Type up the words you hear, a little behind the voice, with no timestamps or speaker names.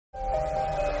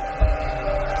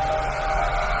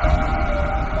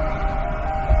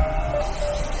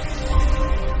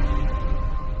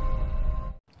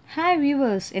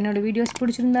viewers, என்னோட videos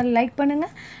பிடிச்சிருந்தா like பண்ணுங்க.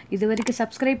 இதுவரைக்கும்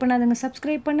சப்ஸ்கிரைப் பண்ணாதவங்க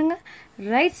சப்ஸ்கிரைப் பண்ணுங்க.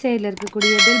 ரைட் சைடுல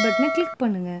இருக்கக்கூடிய பெல் பட்டனை கிளிக்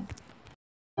பண்ணுங்க.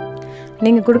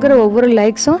 நீங்கள் கொடுக்குற ஒவ்வொரு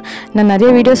லைக்ஸும் நான்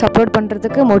நிறைய வீடியோஸ் அப்லோட்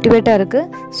பண்ணுறதுக்கு மோட்டிவேட்டாக இருக்குது.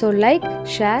 So like,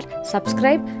 share,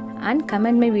 subscribe and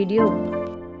comment my video.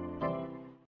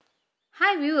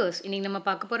 Hi viewers, இன்னைக்கு நம்ம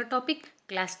பார்க்க போகிற topic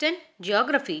Class 10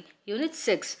 Geography, Unit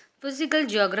 6, Physical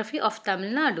Geography of Tamil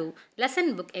Nadu, Lesson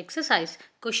Book Exercise,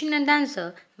 Question and Answer,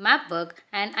 Map Work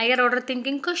and Higher Order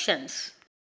Thinking Questions.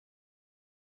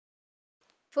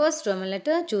 First Roman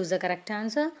letter, choose the correct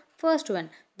answer. First one,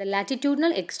 the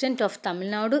latitudinal extent of Tamil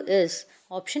Nadu is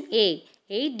option A,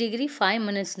 8 degree 5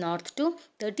 minutes north to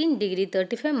 13 degree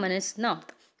 35 minutes north.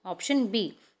 Option B,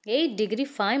 8 degree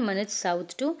 5 minutes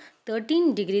south to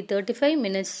 13 degree 35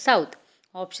 minutes south.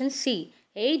 Option C,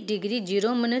 8 degree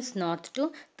 0 minutes north to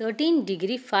 13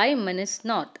 degree 5 minutes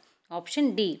north. Option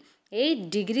D, 8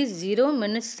 degree 0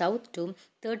 minutes south to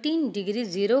 13 degree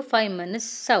 05 minutes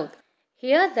south.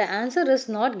 Here the answer is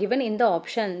not given in the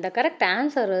option. The correct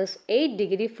answer is 8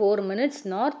 degree 4 minutes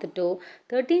north to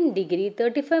 13 degree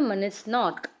 35 minutes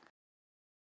north.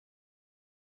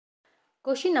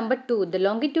 Question number 2. The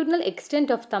longitudinal extent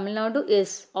of Tamil Nadu is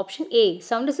option A,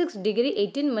 76 degree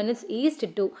 18 minutes east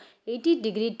to 80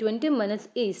 degree 20 minutes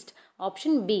east.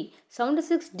 Option B,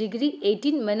 76 degree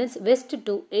 18 minutes west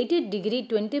to 80 degree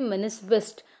 20 minutes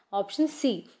west. Option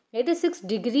C, 86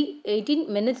 degree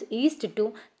 18 minutes east to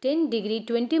 10 degree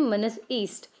 20 minutes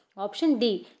east. Option D,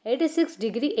 86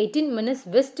 degree 18 minutes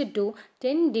west to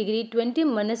 10 degree 20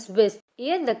 minutes west.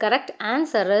 Here the correct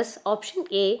answer is option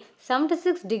A,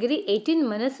 76 degree 18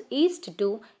 minutes east to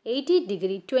 80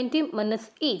 degree 20 minutes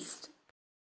east.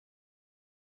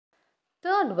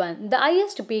 Third one, the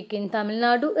highest peak in Tamil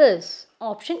Nadu is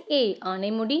option A,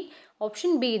 Aanemudi,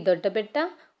 option B, Dottapetta,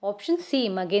 option C,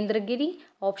 Magendragiri,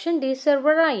 option D,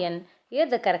 Servarayan. Here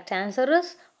the correct answer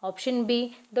is option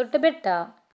B, Dottapetta.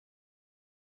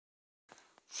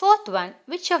 Fourth one,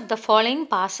 which of the following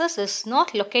passes is not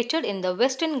located in the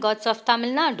western Ghats of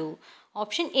Tamil Nadu?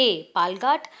 Option A,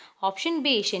 Palghat, option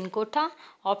B, Shinkota,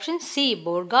 option C,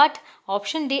 Borghat,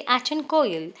 option D,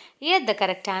 Achenkoil. Here the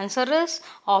correct answer is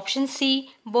option C,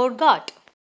 Borghat.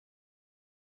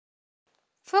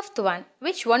 Fifth one,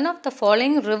 which one of the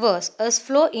following rivers is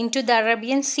flow into the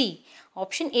Arabian Sea?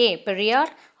 Option A, Periyar,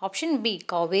 option B,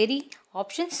 Kaveri,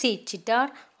 option C, Chittar,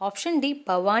 option D,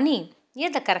 Bhavani. Here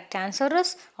the correct answer is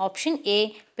option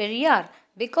A, Periyar,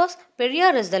 because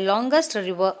Periyar is the longest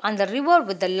river and the river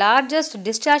with the largest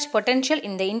discharge potential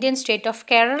in the Indian state of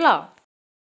Kerala.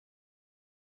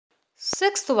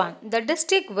 Sixth one, the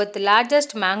district with the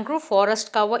largest mangrove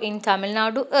forest cover in Tamil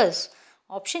Nadu is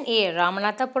option A,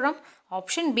 Ramanathapuram,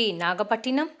 option B,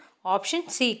 Nagapattinam, option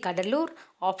C, Kadalur,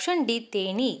 option D,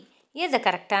 Theni. Here the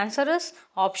correct answer is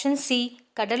option C,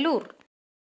 Kadalur.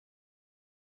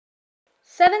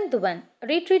 Seventh one,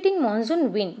 retreating monsoon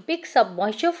wind picks up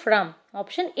moisture from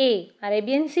option A,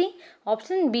 Arabian Sea,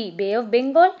 option B, Bay of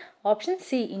Bengal, option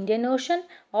C, Indian Ocean,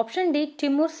 option D,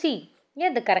 Timor Sea.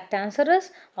 Here the correct answer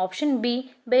is option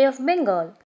B, Bay of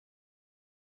Bengal.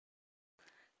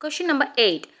 Question number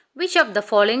 8. Which of the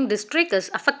following district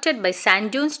is affected by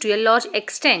sand dunes to a large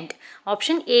extent?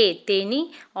 Option A,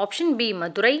 Theni, option B,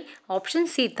 Madurai, option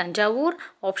C, Tanjavur,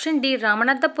 option D,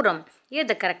 Ramanathapuram. Here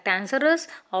the correct answer is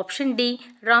option D,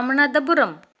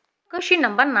 Ramanathapuram. Question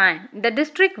number 9. The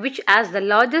district which has the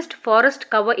largest forest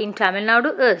cover in Tamil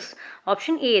Nadu is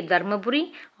option A,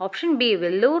 Dharmaburi, option B,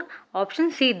 Vellore, option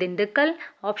C, Dindigul,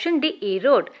 option D,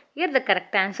 Erode. Here the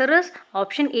correct answer is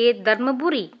option A,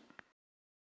 Dharmaburi.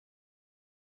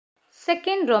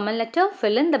 Second Roman letter,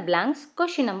 fill in the blanks.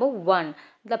 Question number 1.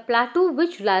 The plateau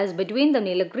which lies between the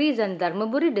Nilgiris and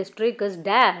Dharmaburi district is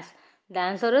dash. The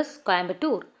answer is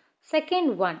Coimbatore.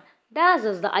 Second one, dash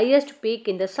is the highest peak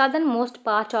in the southernmost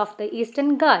part of the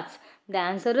Eastern Ghats. The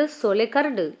answer is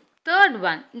Solekaradu. Third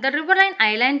one, the riverine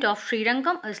island of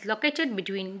Srirangam is located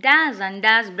between dash and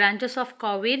dash branches of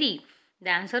Kaveri. The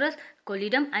answer is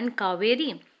Kolidam and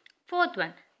Kaveri. Fourth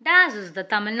one, dash is the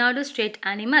Tamil Nadu state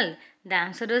animal. The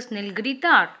answer is Nilgiri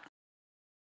Thar.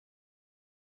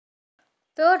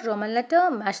 Third Roman letter,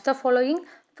 match the following.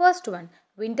 First one,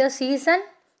 winter season,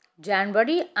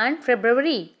 January and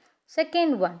February.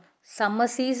 Second one, summer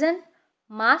season,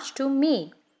 March to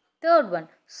May. Third one,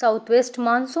 southwest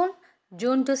monsoon,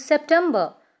 June to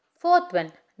September. Fourth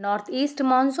one, northeast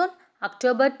monsoon,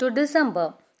 October to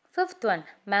December. Fifth one,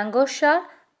 mango shower,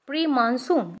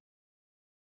 pre-monsoon.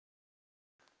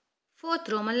 Fourth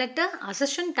Roman letter,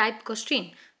 assertion type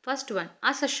question. First one,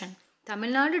 assertion.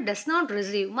 Tamil Nadu does not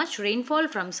receive much rainfall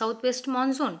from southwest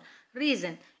monsoon.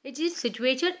 Reason, it is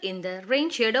situated in the rain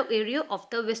shadow area of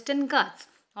the Western Ghats.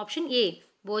 Option A.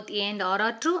 Both A and R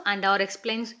are true and R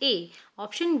explains A.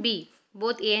 Option B.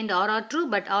 Both A and R are true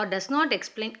but R does not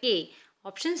explain A.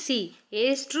 Option C. A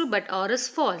is true but R is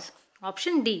false.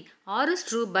 Option D. R is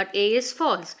true but A is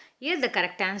false. Here the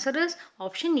correct answer is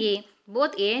option A.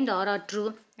 Both A and R are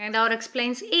true and R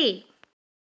explains A.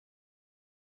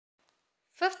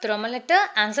 Fifth Roman letter,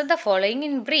 answer the following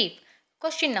in brief.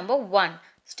 Question number 1.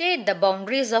 State the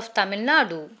boundaries of Tamil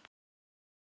Nadu.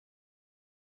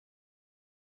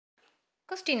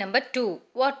 Question number 2.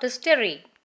 What is terry?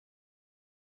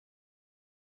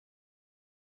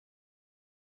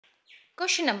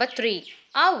 Question number 3.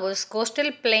 How was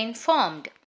coastal plain formed?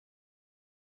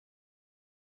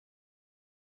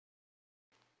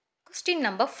 Question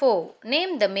number 4.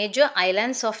 Name the major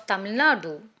islands of Tamil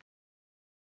Nadu.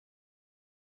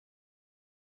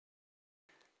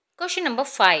 Question number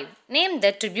 5. Name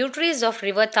the tributaries of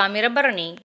river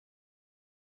Tamirabarani.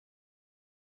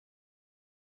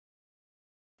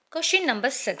 Question number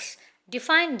 6.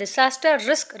 Define disaster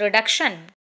risk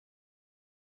reduction.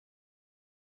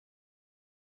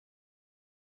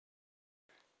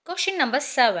 Question number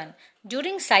 7.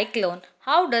 During cyclone,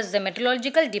 how does the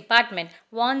meteorological department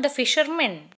warn the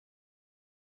fishermen?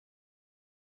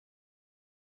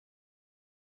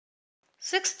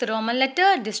 Sixth Roman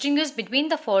letter, distinguish between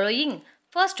the following.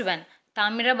 First one,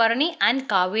 Tamirabarani and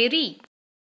Kaveri.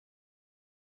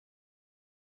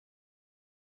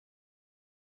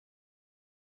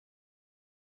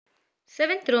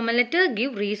 Seventh Roman letter,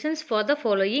 give reasons for the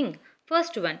following.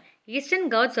 First one, Eastern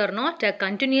Ghats are not a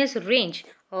continuous range,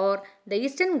 or the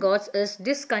Eastern Ghats is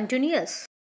discontinuous.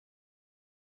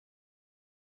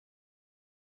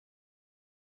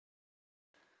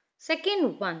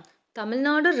 Second one, Tamil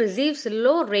Nadu receives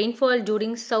low rainfall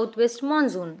during southwest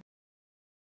monsoon.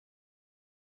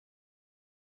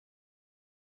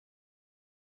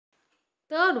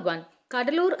 Third one,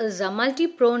 Kadalur is a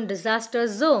multi-prone disaster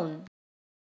zone.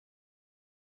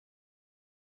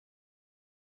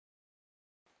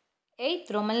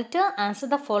 Eighth Roman letter, answer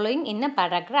the following in a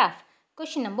paragraph.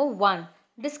 Question number 1.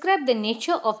 Describe the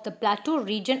nature of the plateau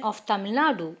region of Tamil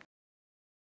Nadu.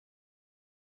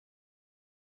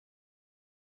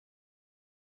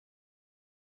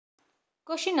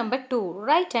 Question number 2.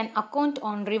 Write an account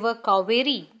on river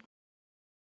Kaveri.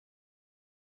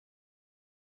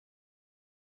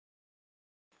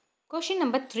 Question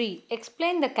number 3.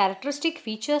 Explain the characteristic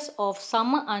features of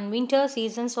summer and winter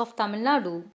seasons of Tamil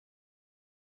Nadu.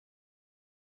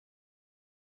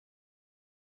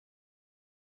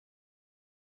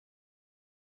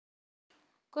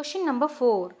 Question number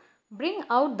 4. Bring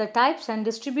out the types and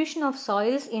distribution of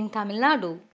soils in Tamil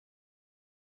Nadu.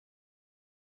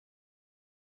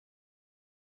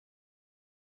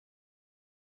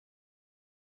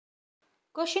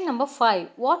 Question number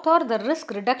 5. What are the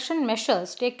risk reduction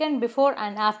measures taken before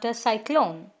and after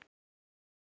cyclone?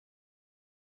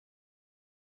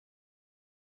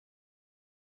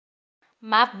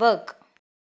 Map work.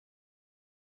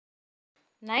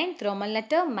 Ninth Roman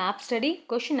letter, map study.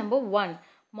 Question number 1.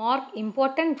 Mark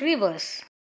important rivers.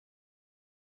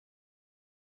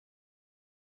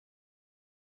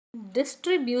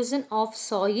 Distribution of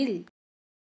soil.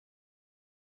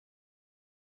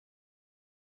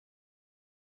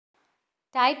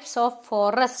 Types of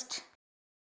forest.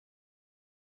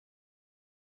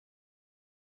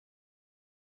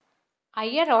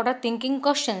 Higher order thinking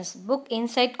questions. Book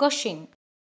insight question.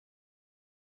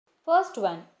 First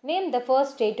one. Name the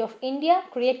first state of India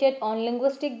created on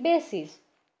linguistic basis.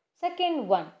 Second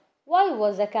one. Why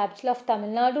was the capital of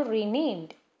Tamil Nadu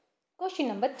renamed? Question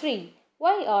number 3.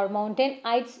 Why are mountain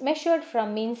heights measured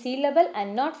from mean sea level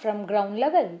and not from ground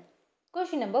level?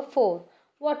 Question number 4.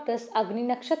 What is Agni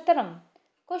Nakshatram?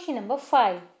 Question number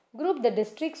 5. Group the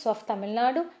districts of Tamil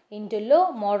Nadu into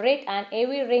low, moderate and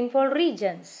heavy rainfall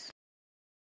regions.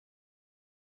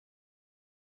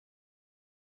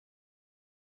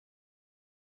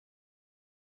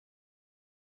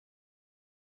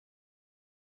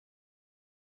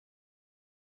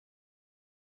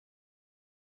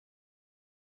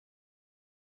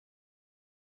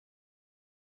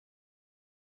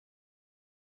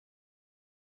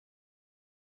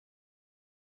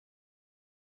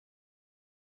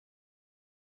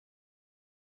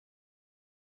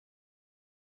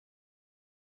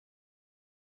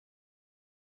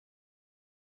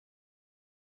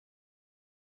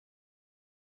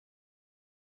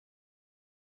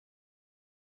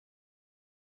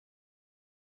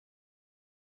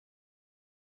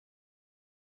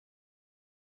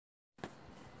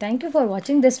 Thank you for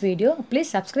watching this video. Please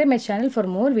subscribe my channel for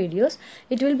more videos.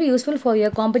 It will be useful for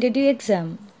your competitive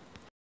exam.